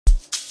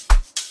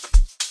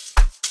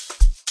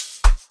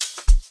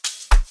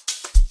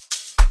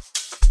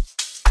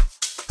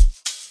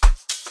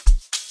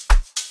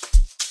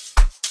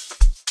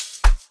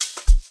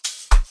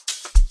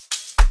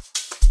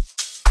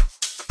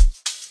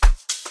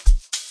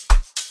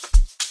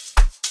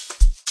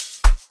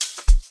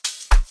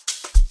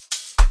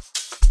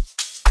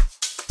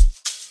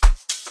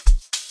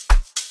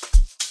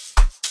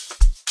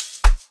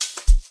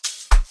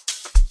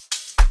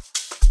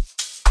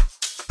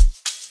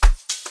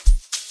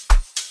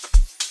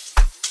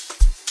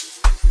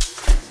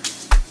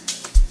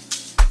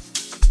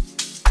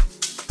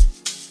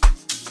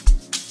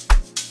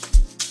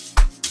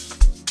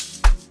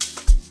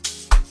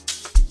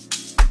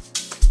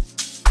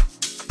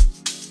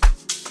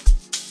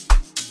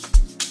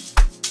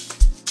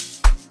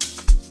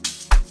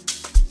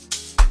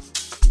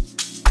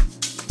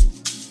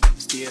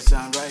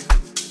sound right.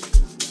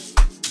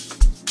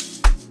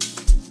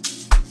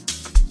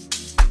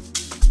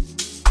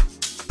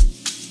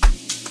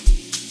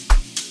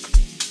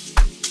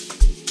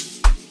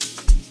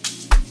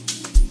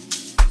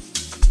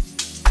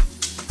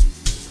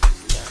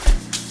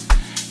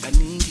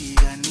 Kaningi,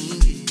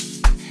 kaningi,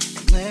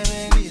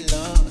 enxebeni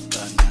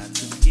lodwa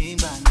ngathi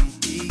ngimba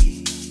nitiki.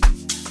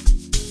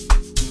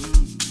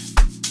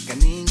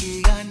 Kaningi,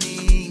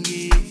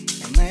 kaningi,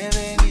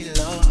 enxebeni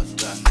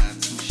lodwa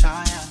ngathi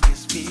ngishaya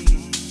ngespeed.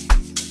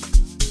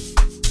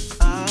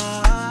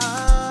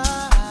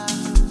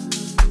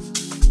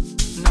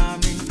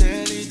 Nami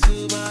ngicela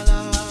ithuba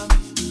lami.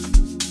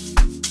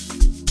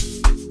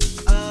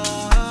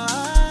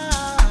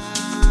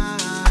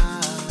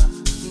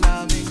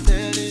 Nami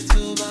ngicela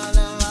ithuba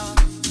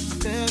lami,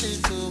 ngicela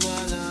ithuba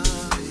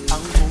lami.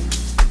 Angivumi,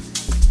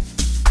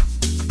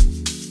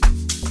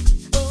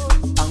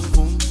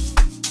 angivumi,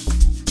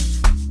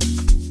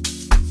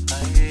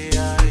 aye,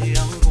 aye,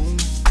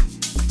 angivumi,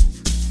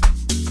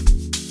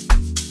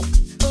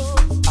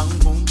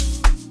 angivumi,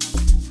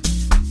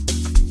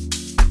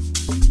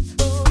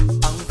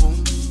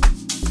 angivumi,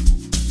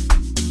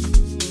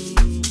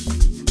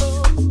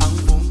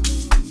 angivumi,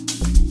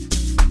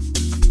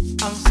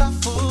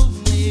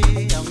 angisafuni,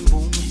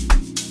 angivumi,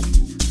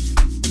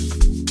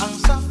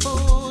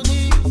 angisafuni,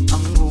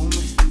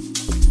 angivumi,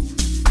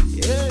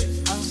 yeah,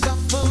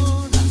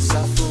 angisafuni,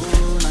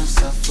 angisafuni,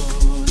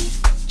 angisafuni.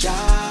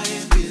 Jaye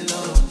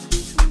mpilo,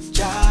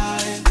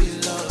 jaye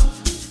mpilo,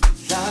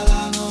 dlala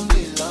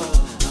ngomlilo.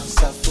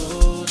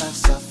 Angisafuni,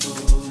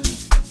 angisafuni.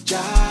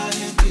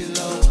 Jaye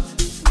mpilo,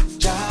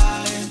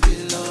 jaye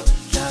mpilo,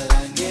 dlala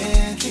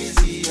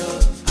ngenhliziyo.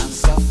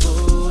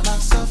 Angisafuni,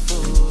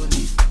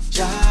 angisafuni.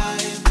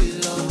 Jaye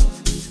mpilo,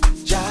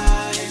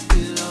 jaye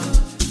mpilo,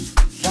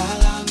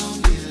 dlala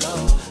ngomlilo.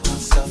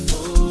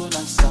 Angisafuni,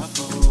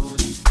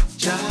 angisafuni.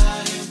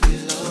 Jaye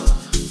mpilo,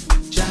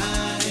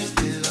 jaye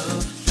mpilo,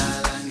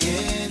 dlala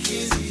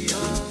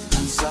ngenhliziyo.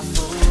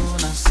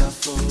 Angisafuni,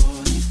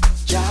 angisafuni.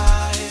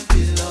 Jaye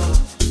mpilo,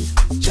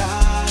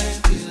 jaye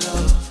mpilo,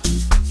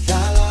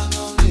 dlala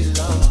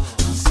ngomlilo.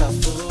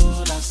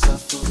 Angisafuni,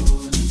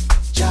 angisafuni.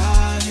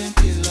 Jaye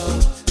mpilo,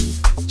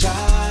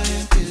 jaye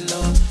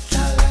mpilo,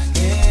 dlala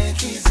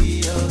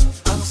ngenhliziyo.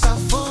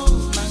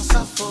 Angisafuni,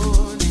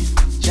 angisafuni.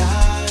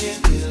 Jaye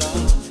mpilo,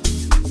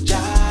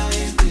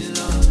 jaye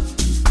mpilo,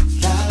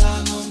 dlala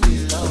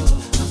ngomlilo.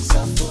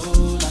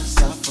 Angisafuni,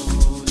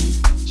 angisafuni.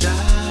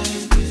 Jaye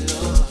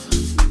mpilo,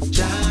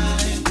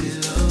 jaye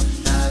mpilo,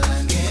 dlala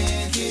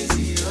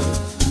ngenhliziyo.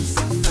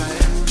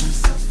 Angisafuni,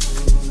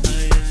 angisafuni.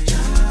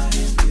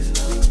 Jaye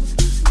mpilo,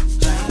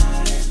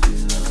 jaye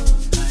mpilo,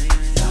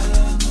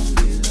 dlala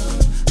ngomlilo.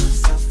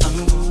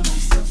 Angisafuni,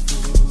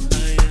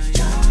 angisafuni.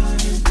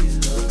 Jaye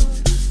mpilo,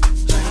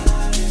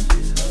 jaye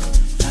mpilo,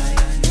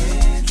 dlala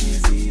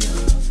ngenhliziyo.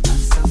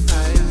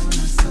 Angisafuni,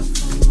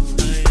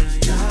 angisafuni.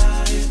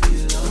 Jaye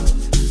mpilo,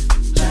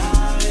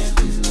 jaye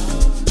mpilo,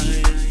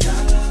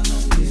 dlala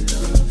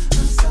ngomlilo.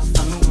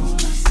 Angisafuni,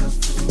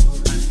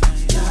 angisafuni.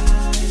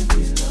 Jaye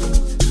mpilo,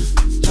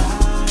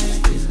 jaye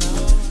mpilo,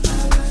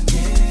 dlala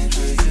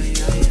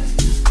ngenhliziyo.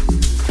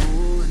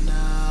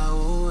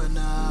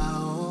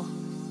 Nawo,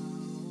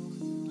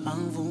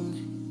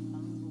 angivumi.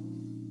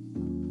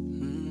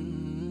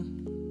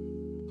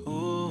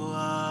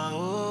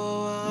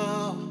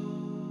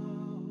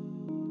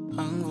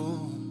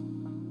 Angivumi.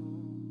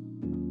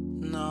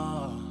 No.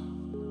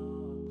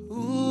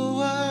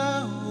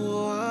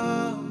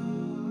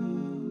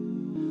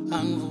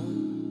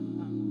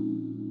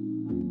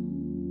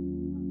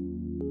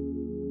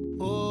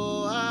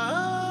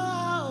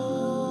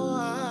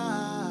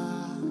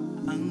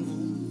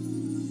 Angivumi.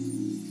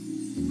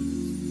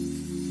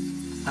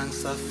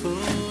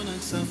 Angisafuni,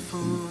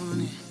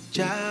 angisafuni.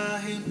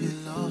 Jaye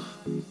mpilo,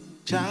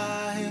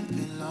 jaye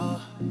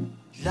mpilo,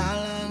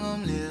 dlala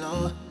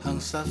ngomlilo.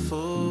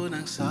 Angisafuni,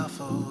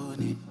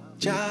 angisafuni.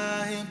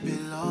 Jaye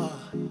mpilo,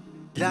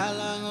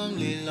 dlala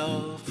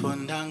ngomlilo.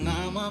 Funda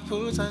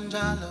ngamaphutha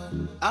njalo.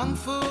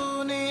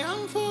 Angifuni,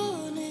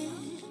 angifuni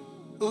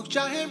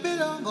ukujaha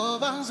impilo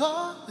ngoba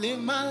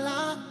ngizolimala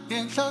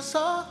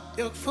ngenhloso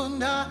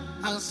yokufunda.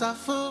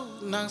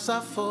 Angisafuni,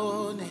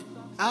 angisafuni.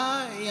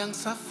 Ay,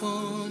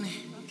 angisafuni.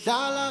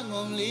 Dlala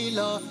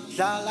ngomlilo,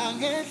 dlala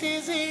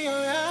ngenhliziyo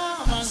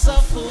yami.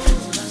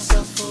 Angisafuni,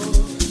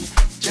 angisafuni.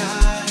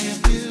 Jaye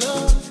mpilo,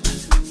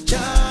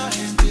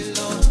 jaye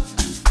mpilo,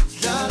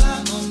 dlala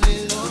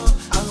ngomlilo.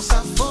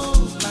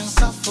 Angisafuni,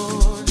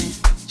 angisafuni.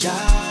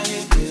 Jaye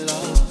mpilo,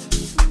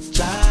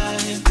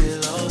 jaye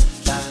mpilo,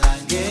 dlala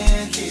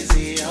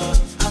ngenhliziyo.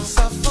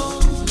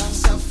 Angisafuni,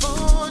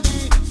 angisafuni.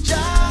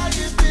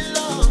 Jaye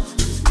mpilo,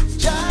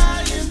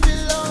 jaye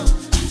mpilo,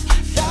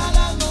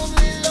 dlala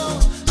ngomlilo.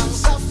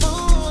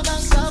 Angisafuni,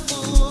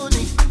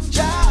 angisafuni.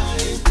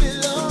 Jaye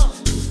mpilo,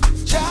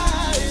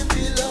 jaye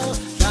mpilo,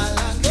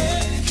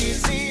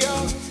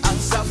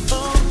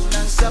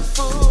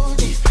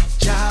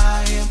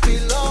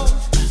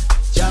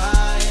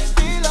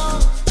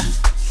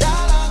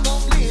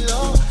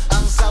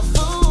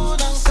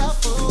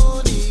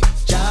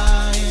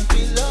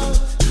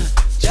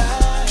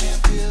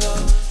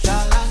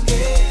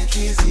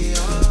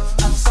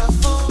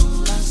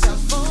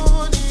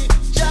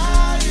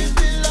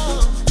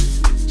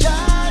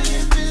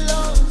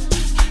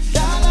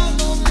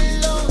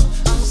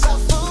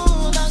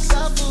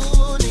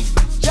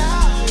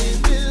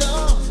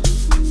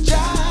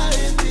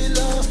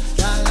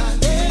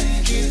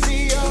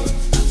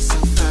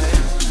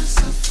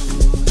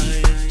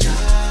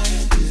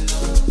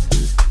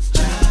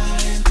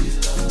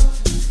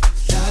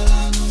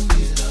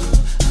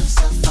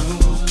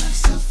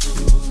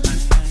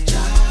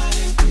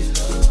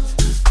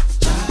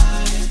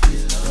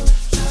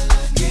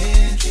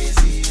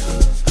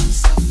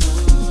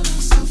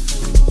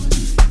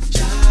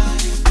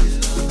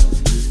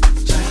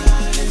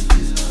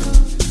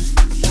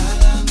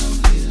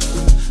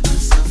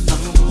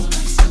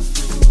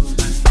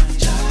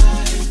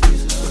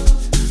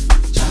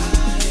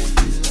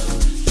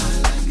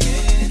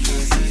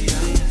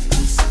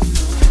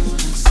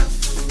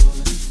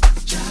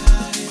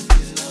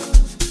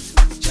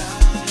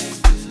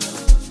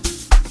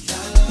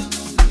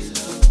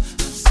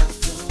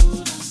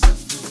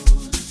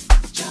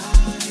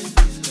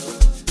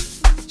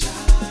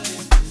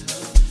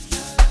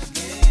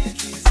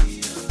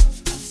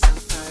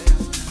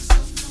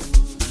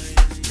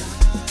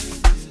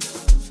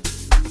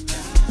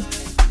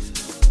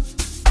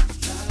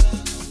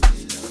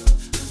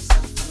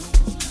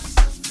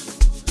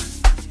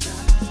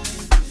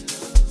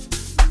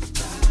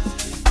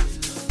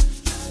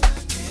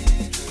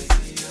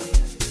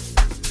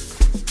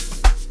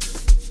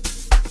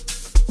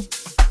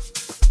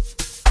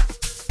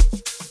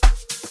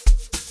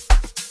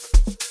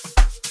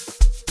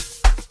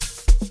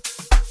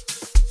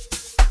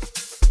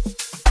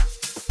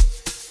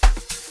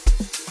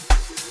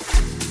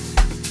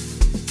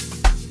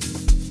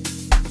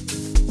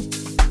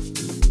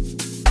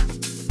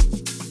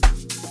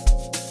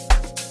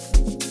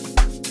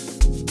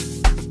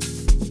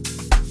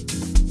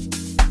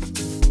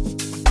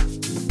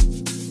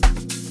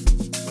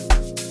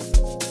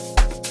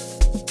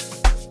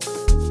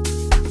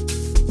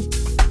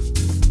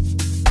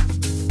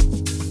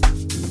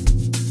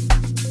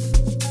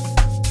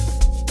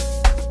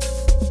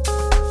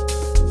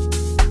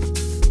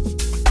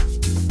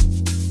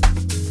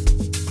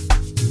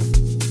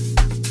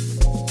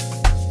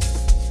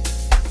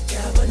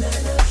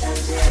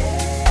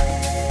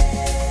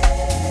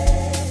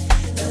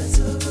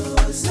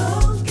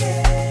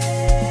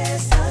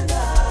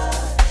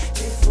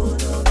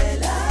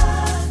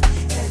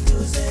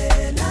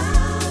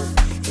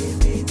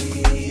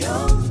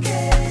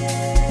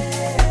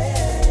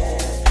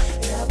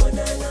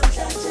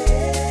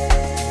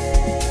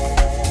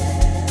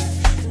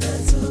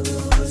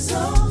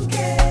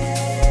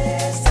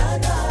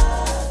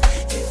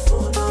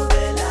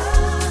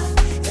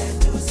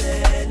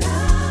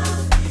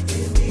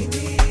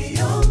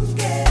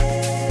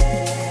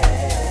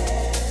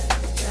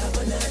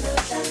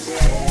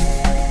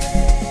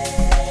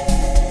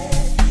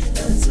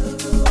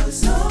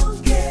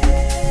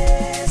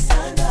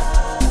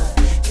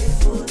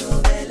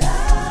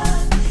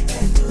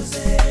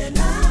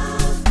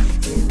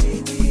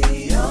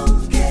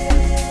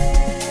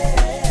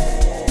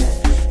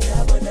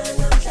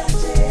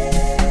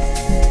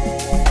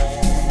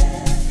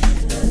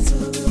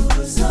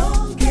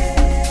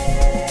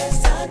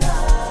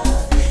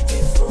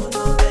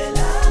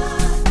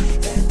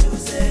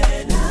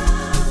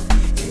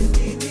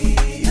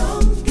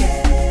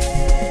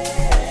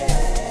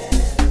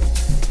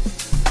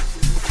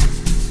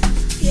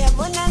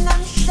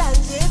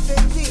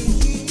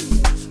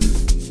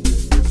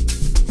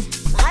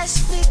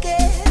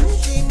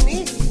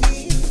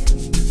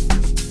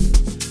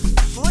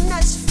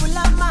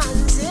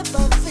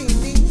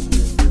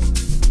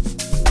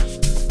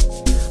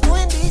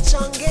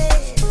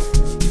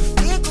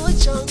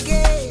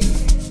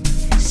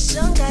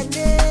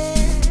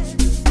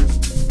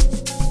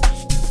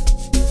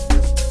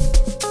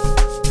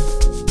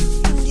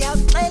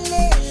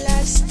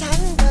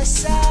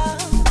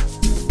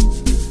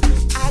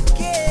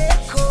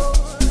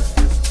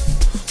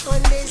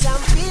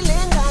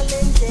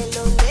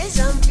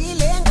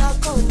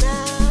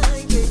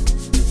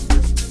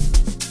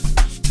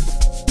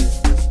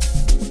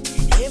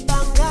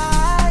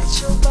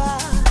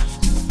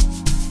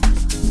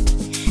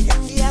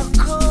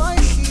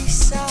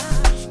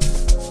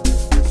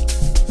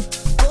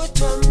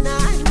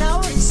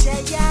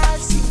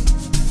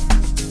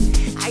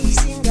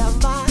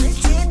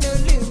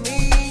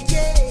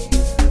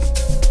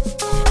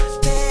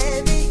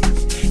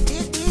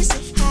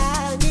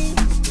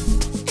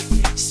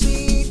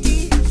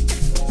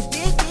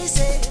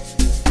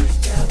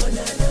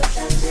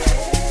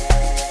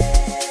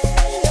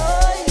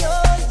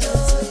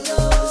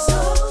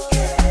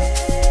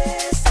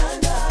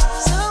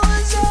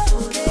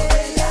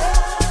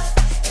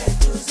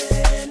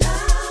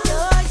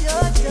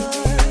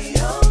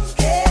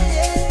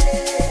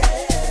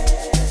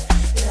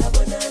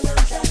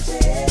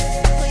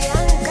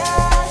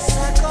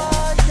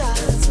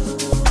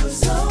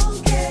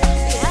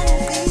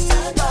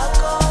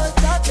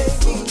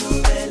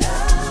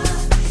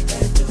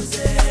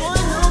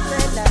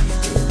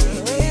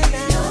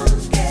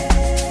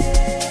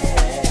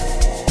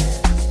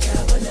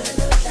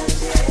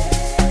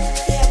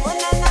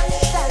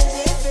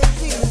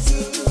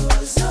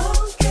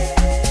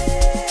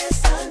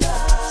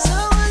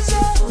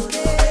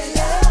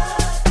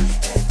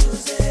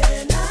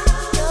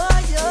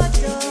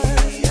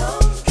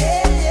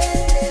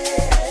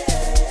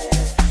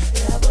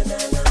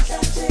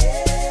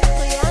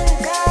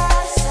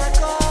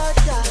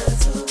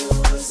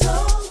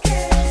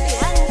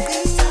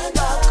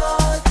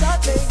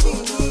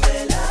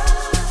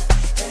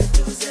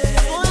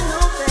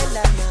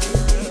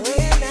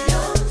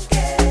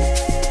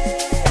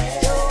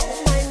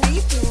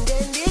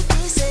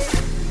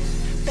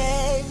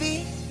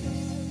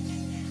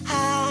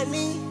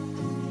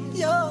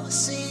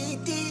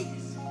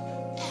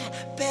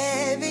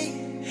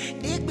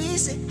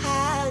 say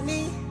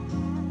honey,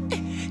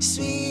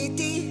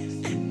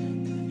 sweetie.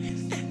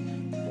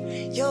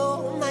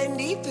 Yo, my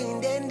deep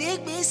in the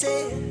dick me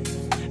say,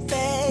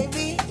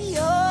 baby,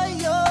 yo,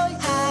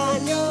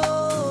 honey,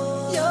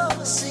 yo,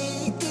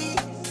 sweetie.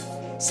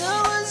 So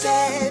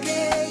baby,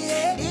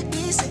 dick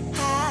me say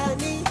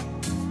honey,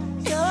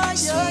 yo,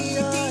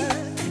 sweetie.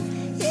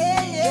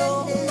 Yeah,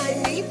 yo, my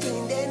deep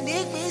in the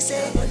dick me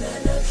say.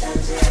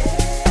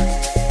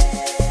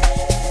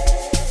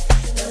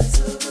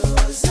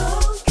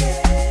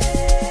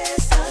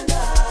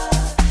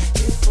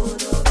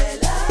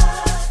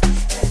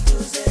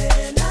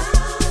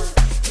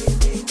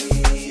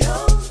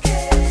 Yo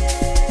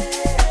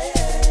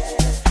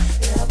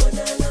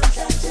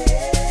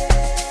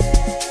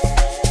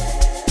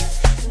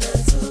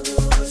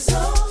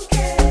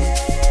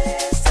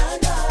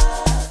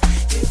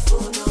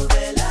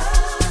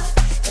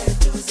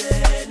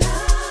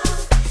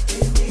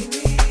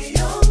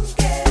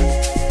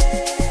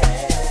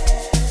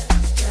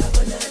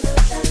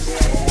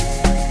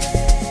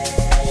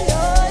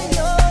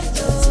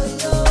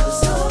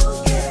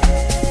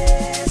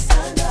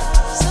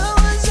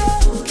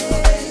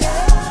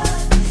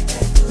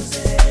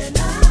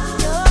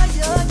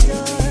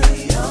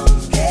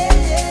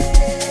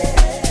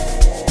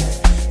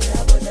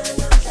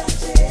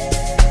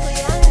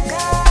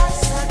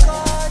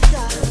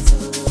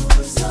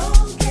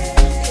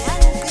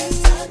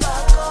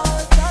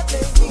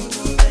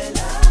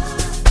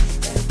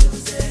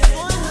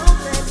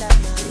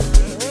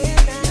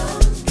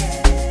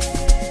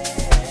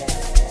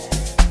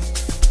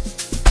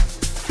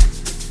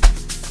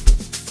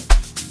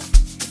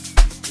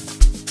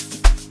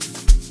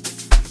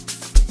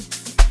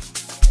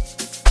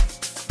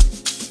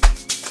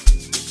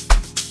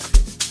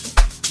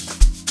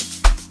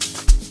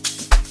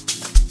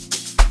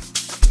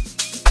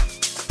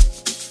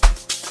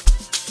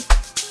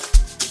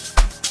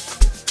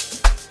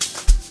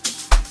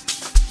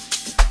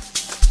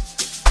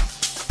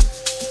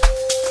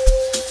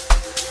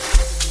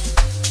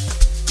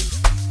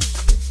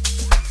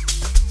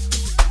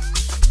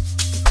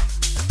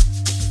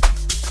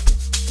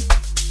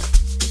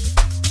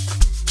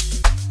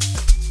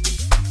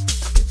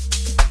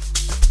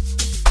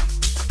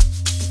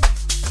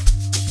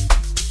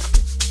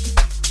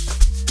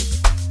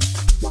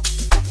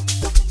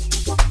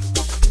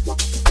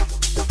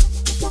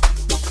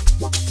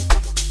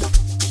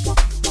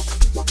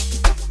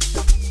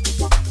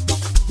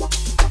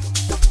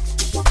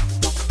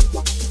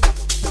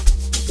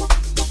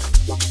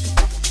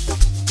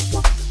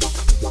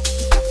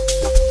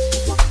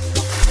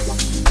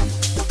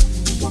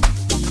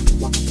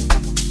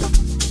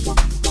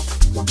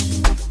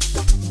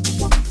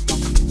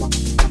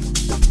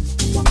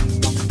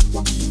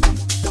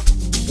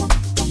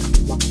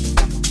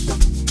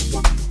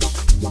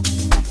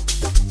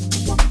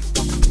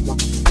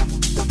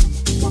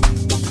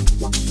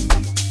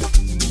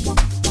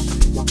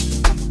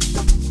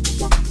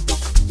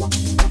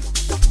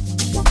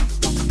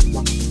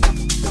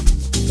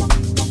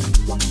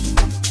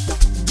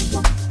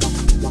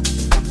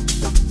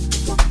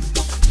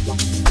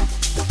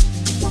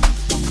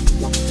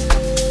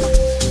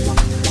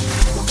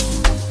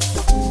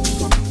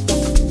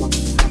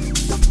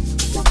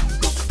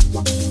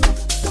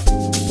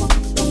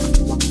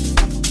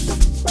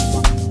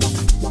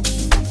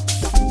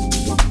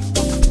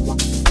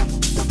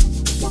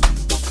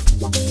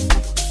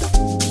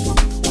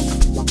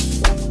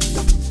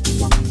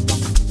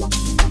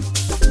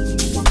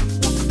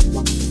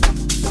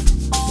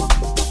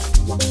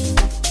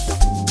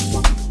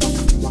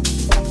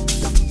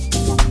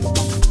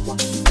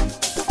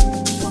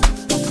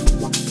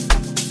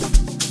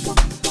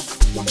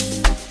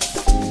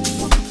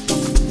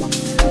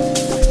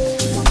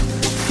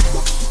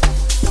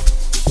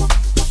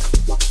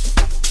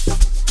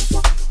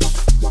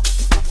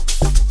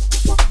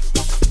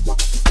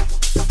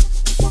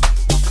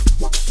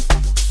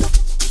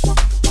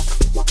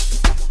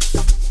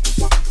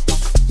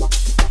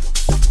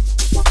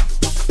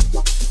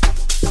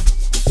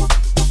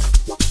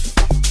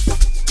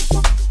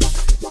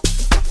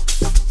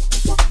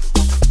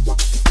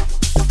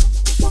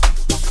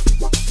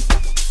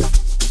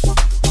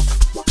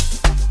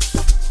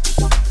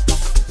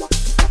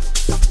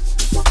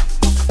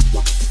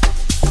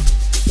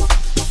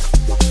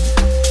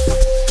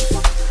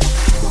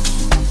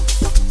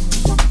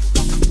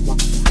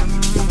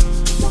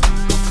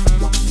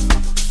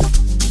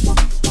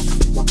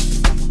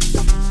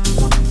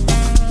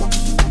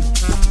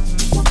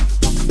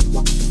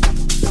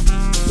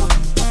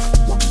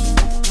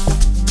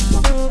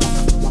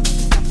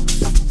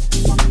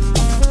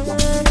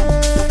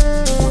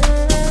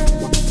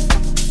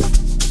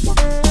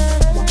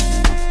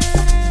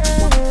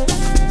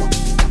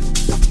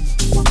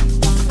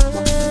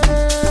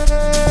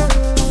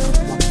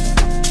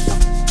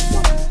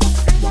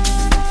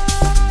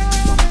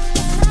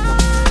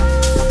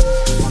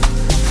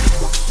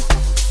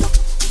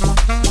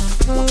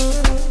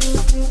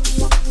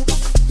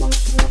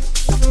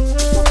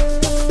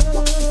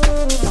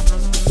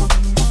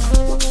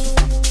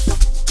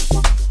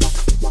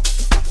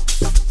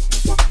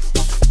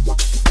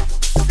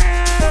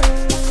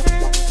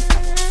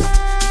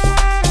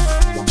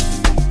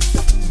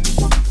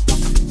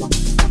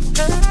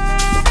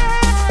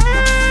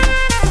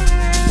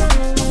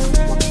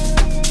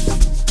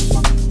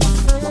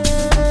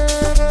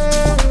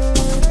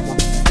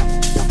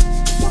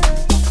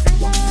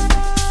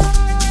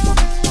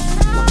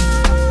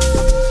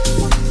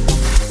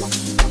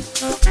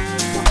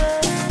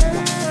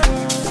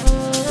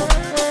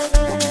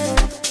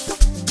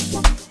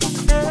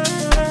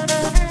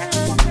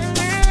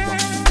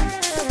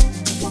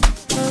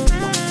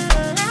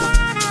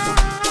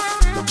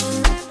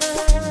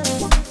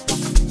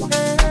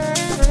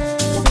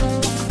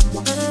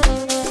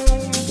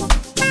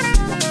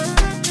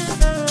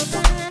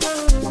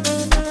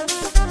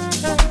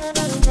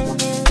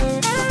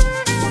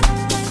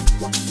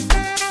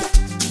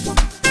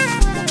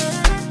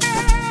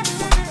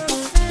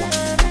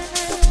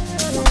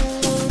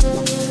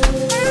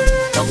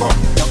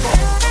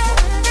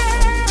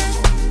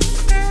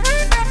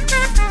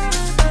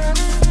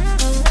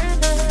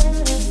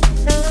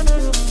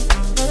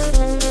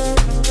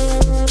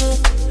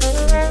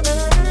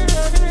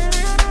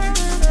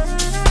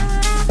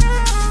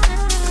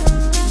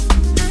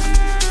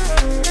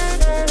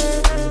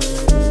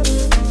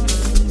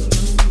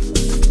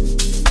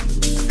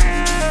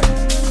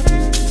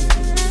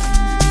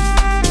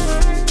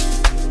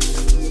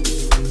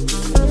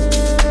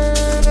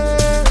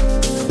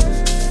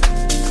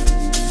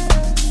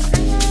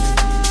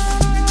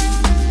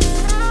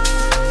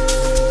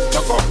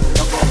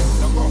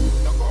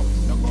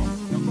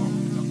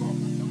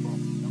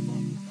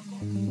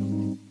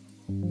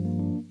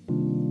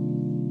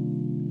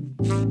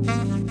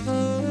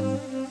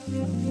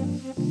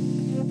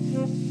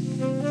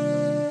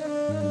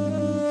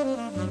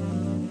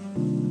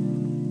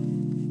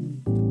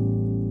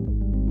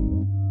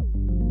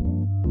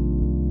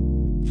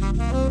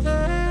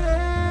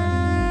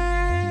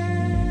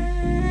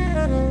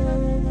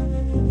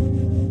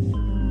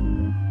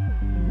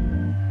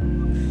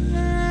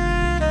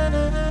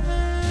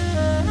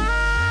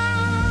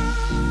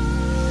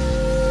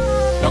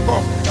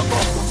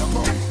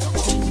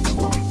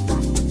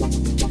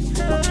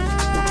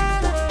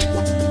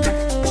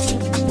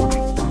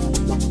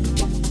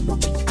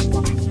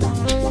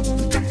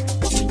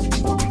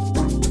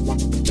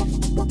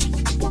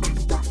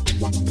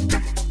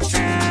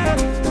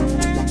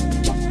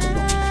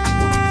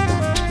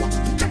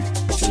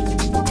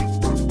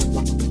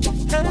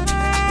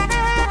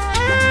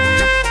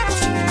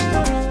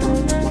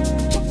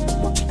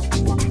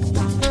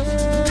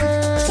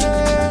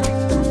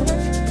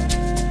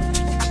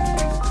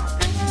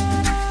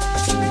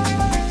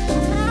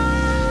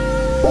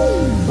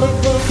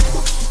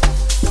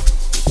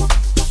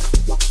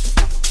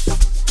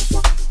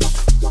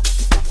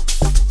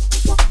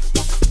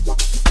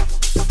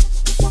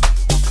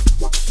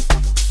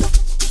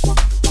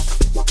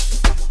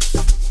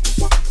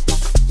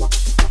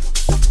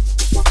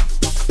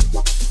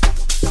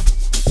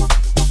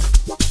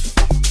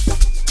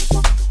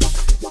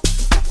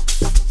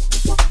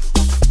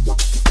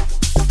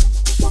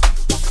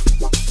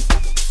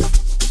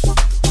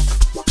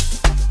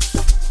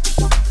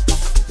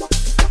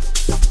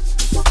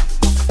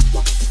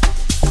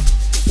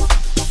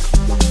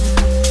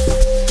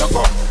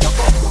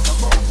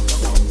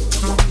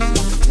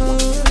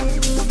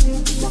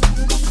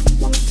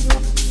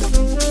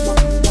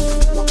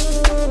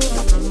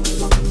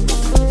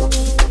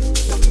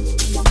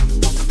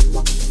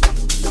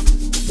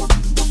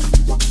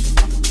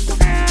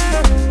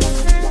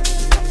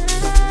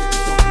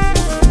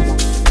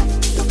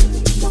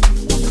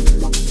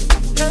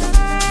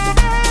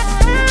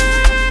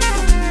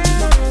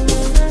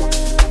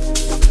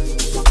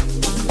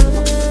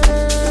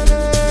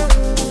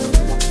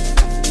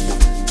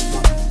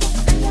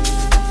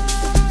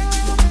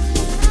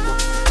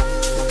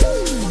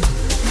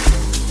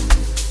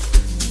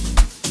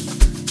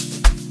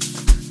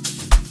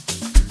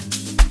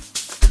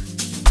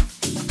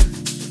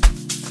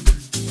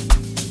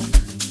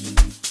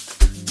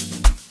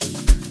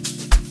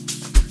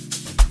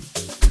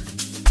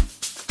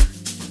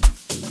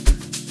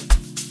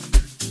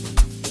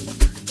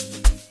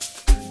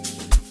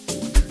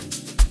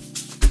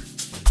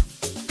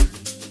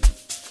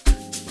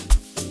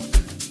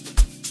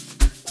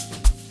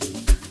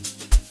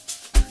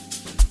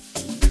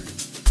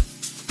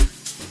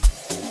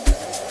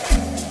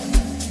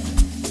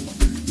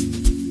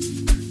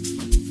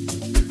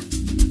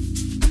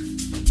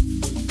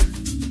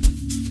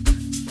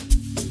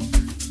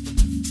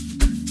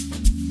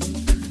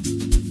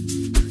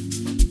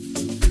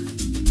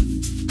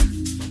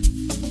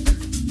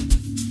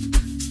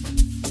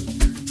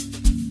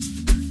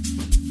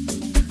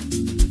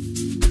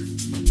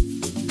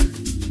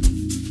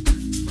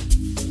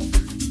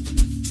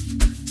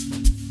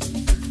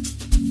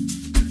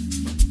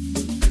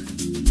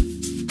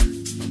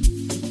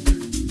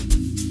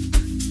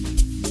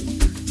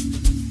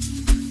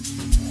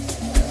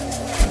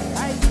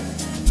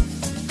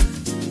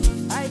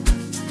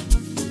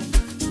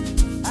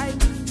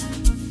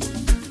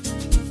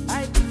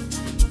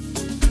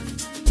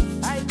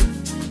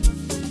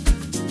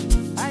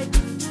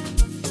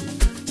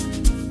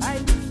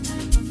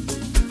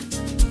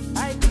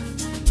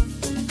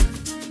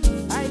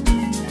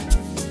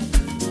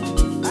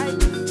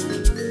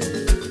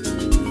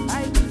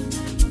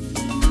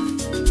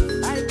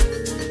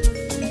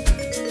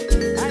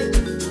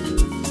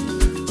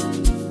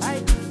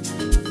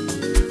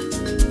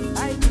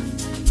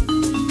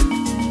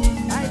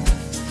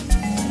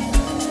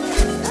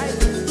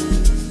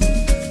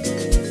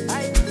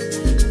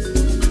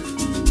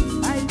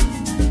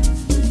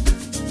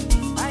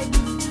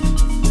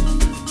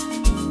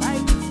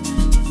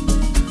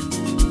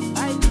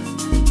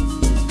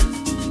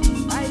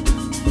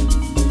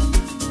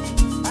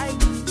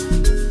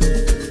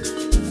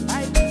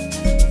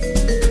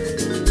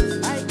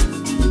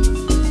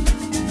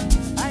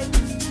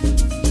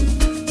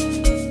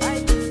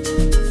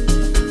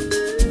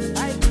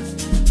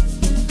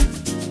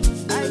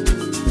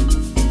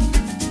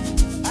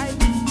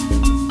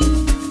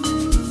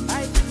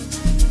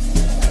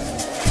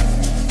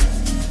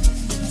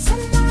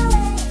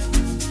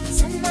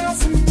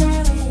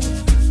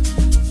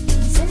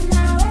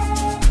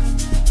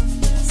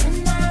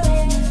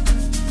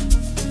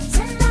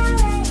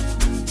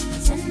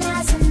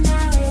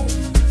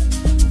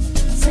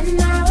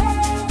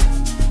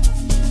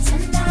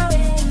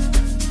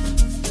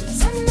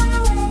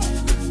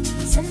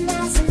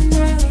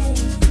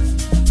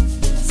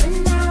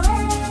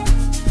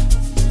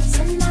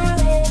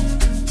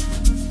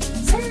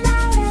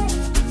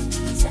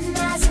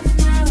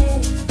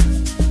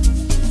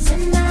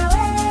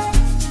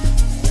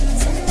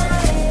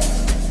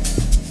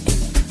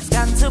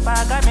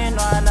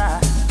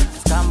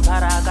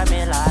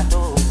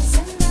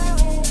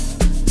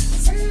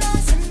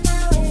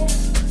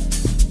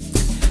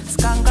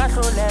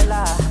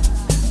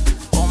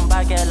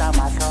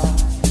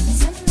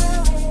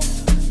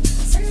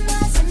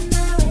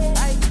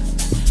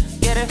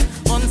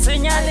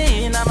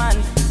unsinyalina man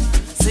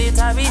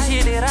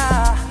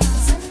sithabishilira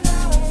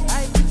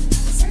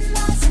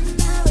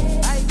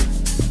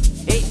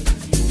hey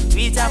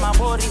vita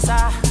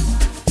maphorisa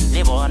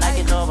le bona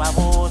ke tlo ba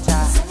botsa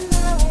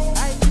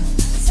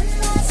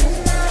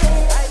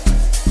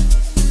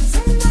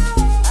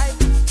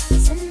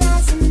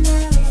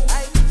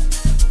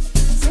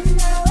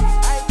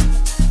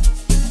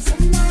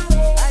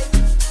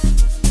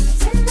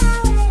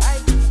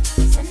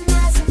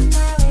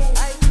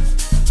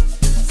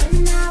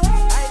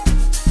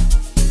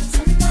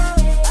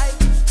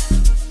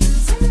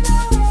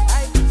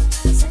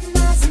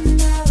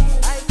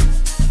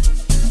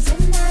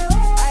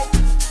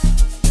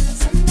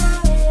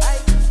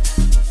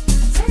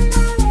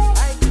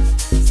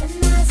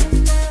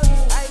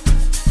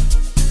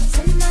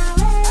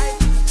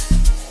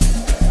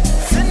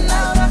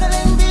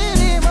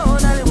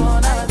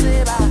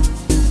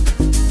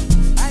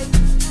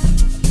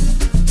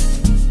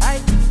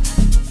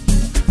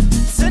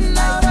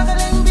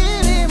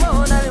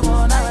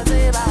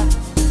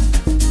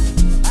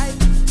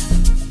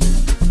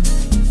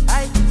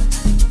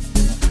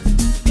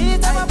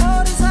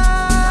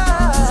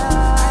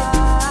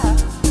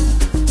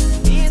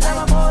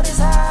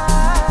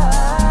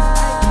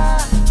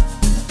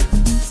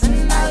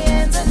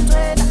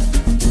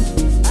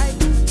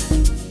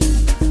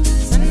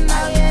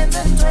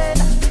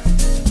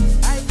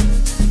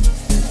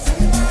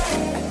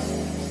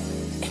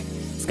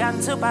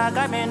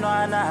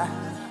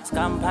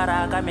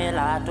Skampara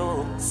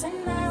kamelato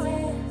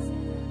Sinawe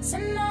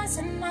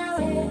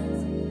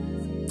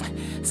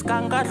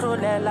Skanka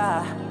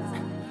hlulela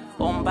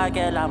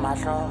umbakela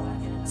mahlo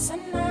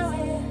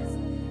Sinawe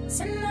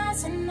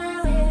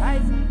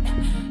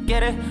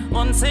Kere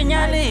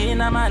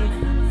unsinyalina man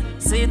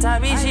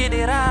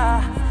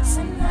sithabishilira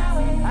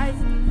Sinawe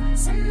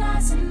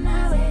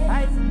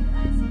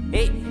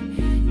hey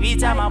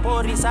vita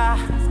maphorisa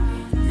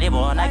le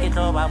bona ke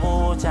tlo ba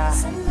botsa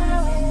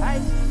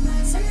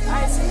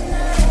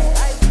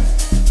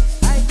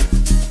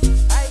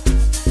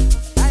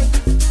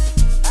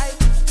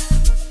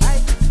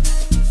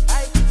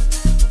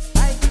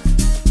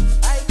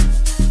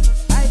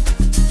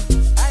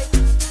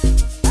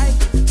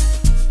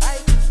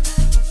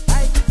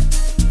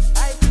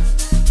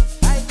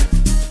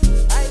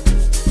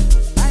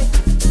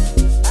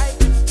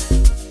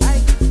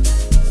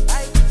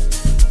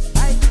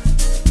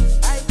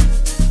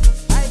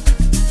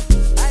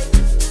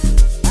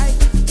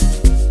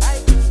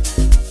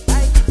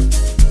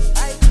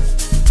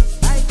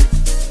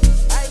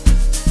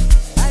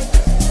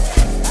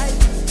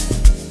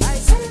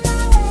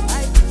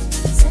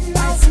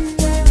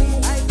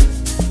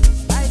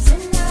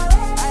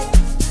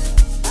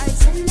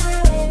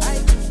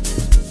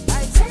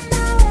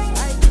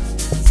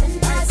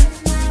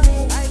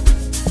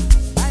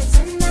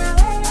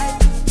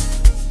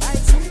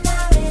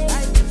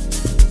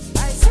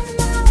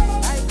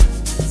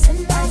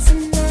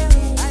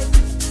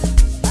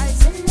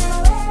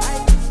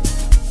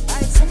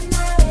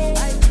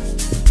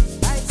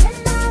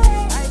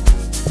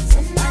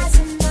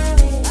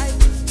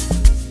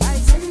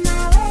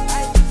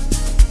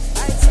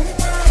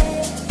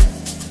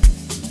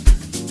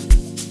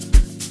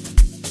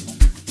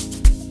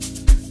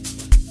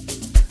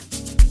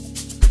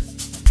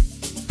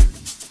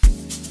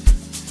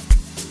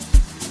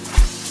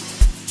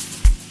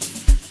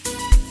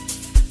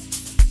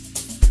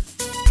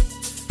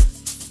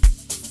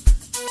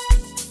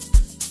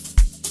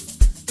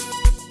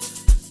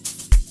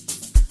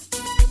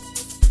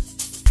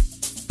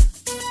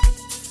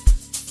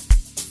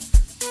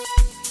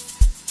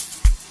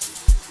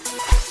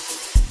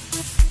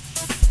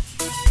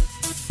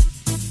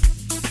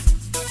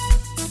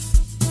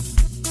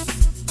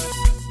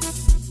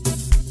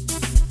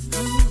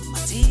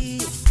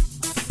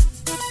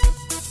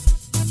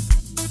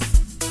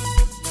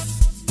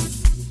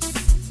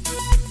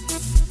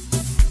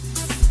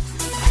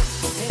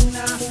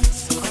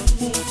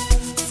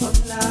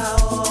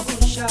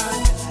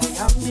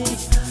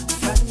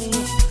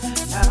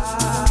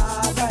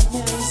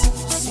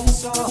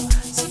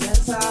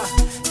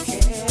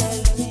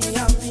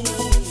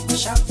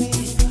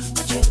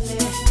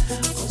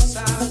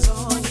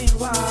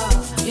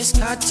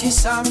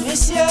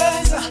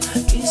Samisieza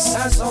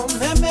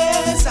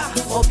kisazomemeza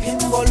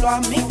ophimbo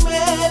lwami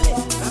kumele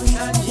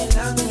namhlanje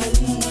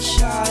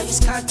langelisha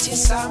isikhathi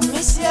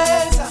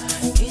samisieza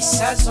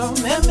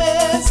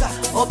kisazomemeza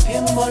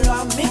ophimbo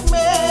lwami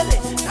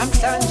kumele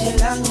namhlanje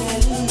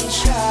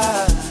langelisha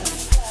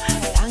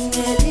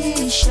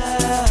langelisha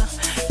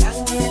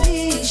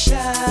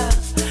langelisha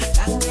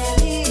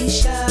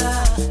langelisha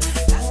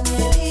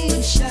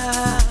langelisha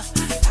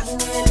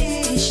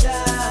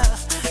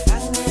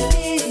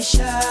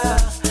langelisha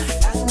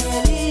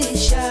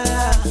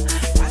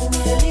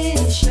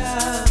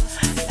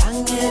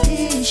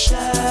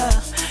Angelisha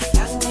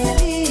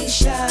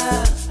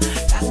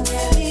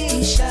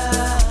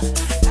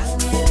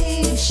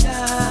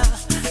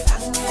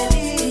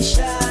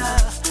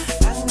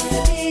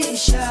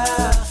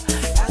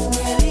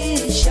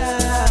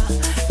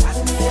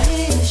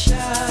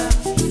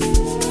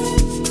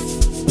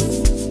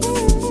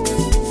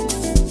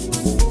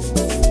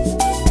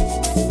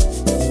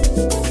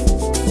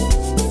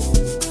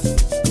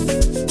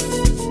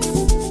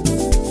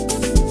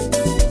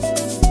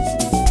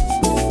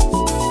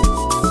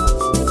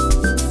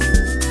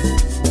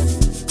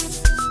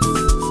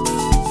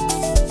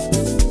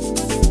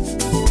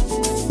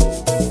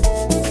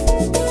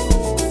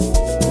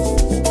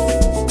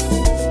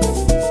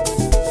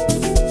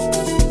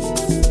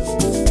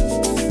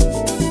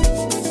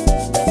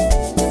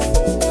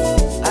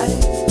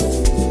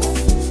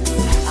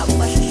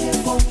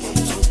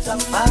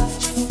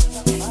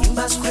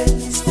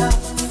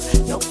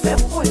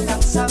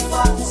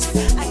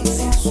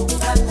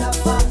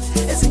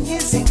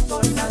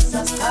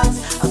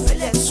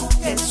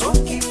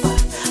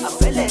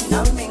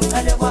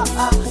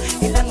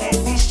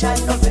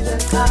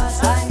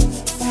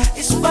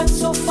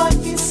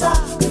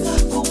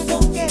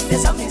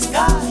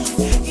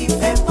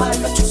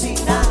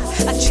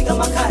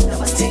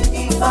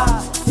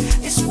iba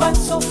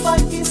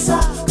isipantofakisa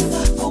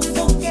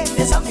kubuke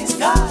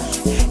nezamizgali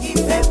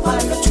ipepa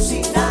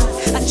lochusina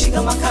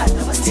achika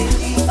makanda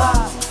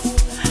masitiliba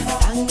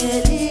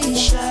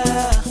Angelisha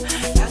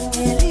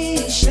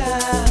Angelisha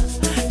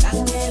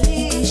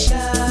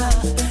Angelisha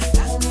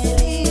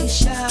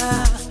Angelisha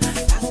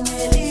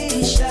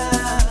Angelisha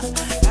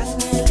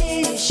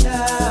Angelisha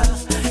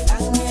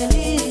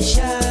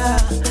Angelisha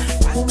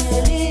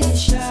Angelisha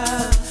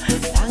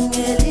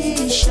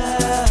Angelisha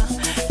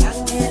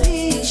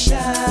Angelisha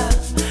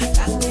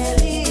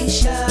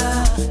Angelisha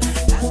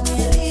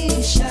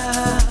Angelisha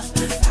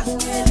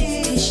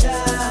Angelisha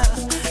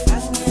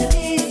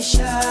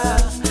Angelisha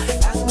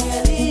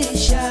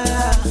Angelisha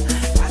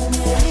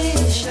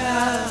Angelisha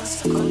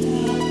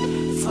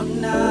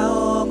Fona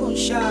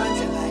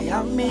okushandlela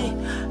yami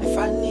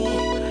efani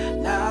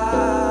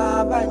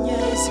nabanye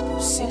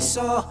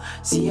sibusiso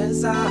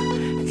siyenza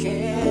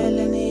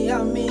endleleni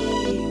yami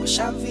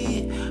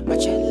ushavi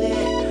bachele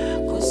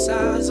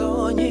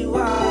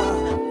kusazonyiwa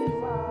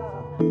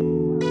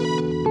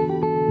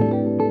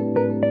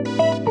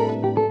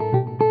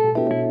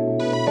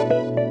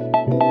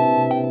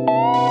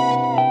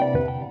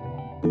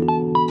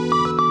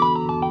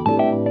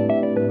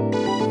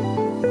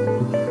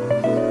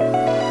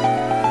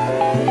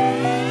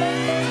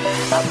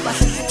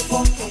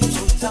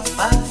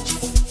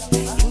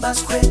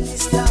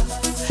Imbaskwelista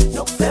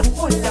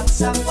nokuphephula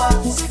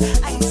ngisakwazi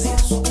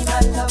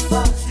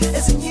ayizizukhalaba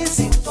ezinye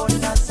izinto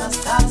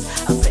nazastazi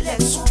avele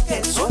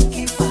ngisuke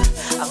zonkipa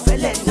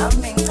avele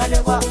nami ngicale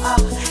kwa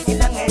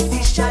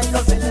ilangelisha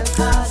lovele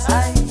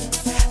chaza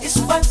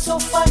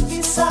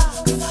isipantofakisa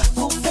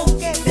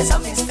kubuke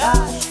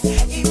nezamizgali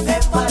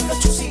iphepha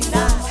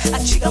lochusina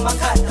achika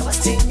makhanda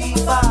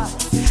masitiniba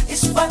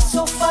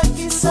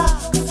isipantofakisa